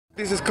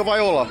This is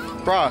Kavaiola,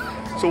 brah.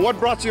 So what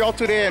brought you out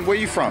today and where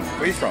you from?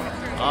 Where you from?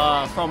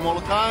 From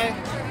Mauna Kea,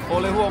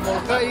 Mauna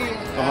Kea,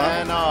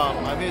 and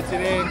I'm here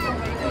today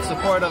in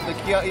support of the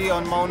Kia'i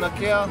on Mauna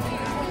Kea,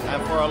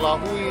 and for Aloha,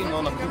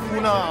 no na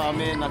kupuna,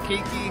 I'm in a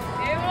keiki,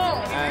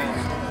 and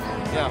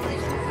yeah,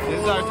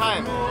 this is our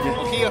time.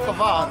 Kia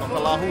kava, no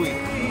kalahui.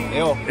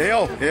 Eo.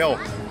 Eo, eo.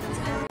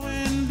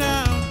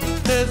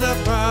 There's a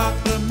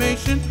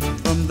proclamation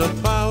from the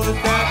powers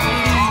that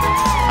lead.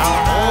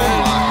 Our whole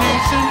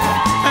nation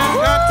has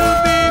got to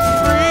be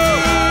free.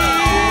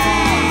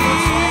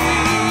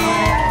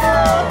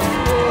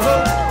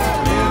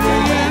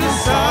 Living in a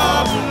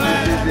soft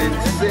land. This is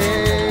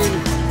insane.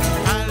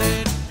 I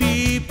let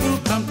people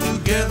come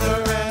together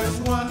as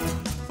one.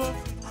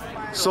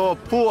 So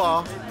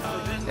Pua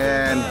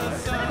and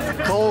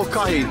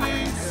Kaukahi,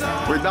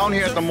 we're down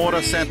here at the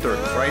MODA Center,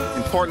 right,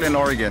 in Portland,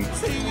 Oregon.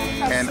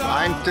 And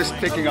I'm just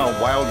taking a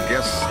wild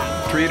guess,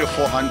 300 to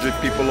 400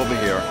 people over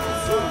here,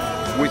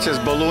 which is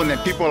balloon,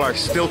 and people are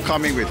still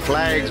coming with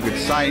flags, with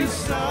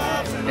signs.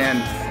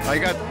 And I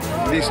got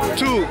these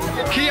two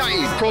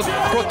Kia'i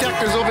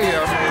protectors over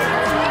here.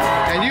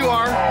 And you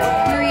are?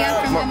 Maria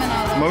from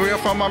Manalo. Maria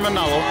from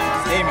Manalo.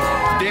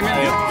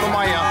 Damon from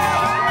Maya.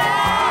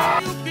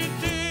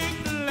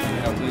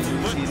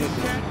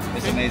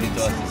 It's amazing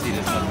to us to see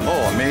this.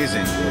 Oh,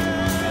 amazing.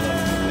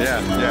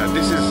 Yeah,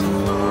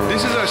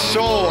 this is a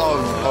show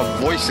of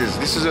voices.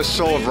 This is a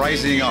show of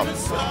rising up.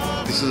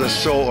 This is a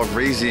show of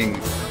raising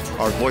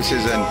our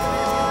voices and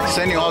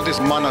sending all this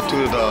mana to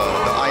the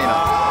aina.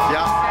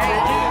 Yeah?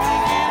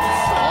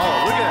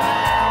 Oh, look at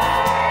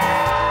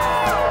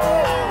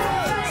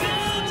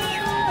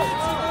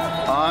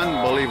that.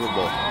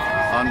 Unbelievable.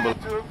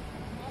 Unbelievable.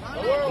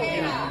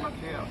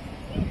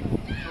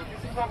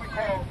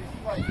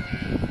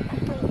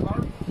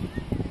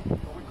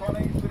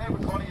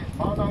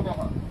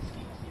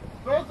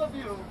 Those of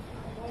you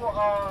who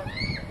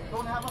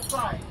don't have a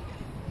sign,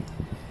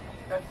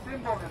 that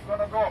symbol is going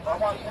to go up. I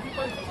want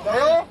everybody to go.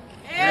 Heo?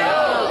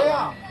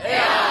 Heo!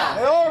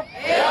 Heo!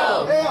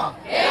 Heo!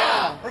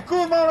 Heo! Ku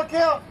Mauna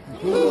Kea!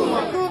 Ku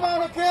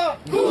Mauna Kea!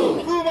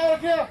 Ku Mauna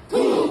Kea!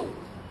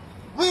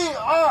 We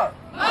are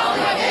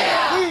Mauna Kea!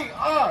 We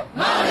are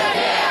Mauna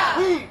Kea!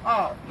 We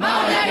are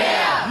Mauna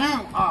Kea! You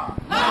are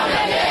Mauna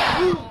Kea!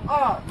 You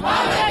are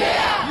Mauna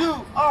Kea! You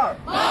are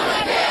Mauna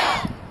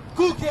Kea!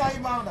 Ku Kia'i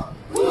Mauna!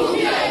 Ku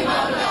Kia'i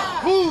Mauna!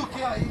 Ku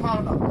Kia'i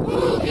Mauna! Ku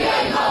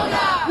Kia'i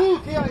Mauna! Ku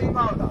Kia'i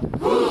Mauna!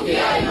 Ku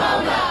Kia'i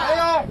Mauna!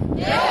 Heo!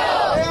 Heo!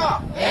 Heo!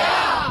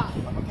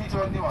 I'm gonna teach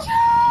you a new one.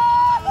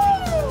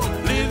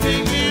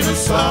 Living in a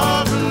soft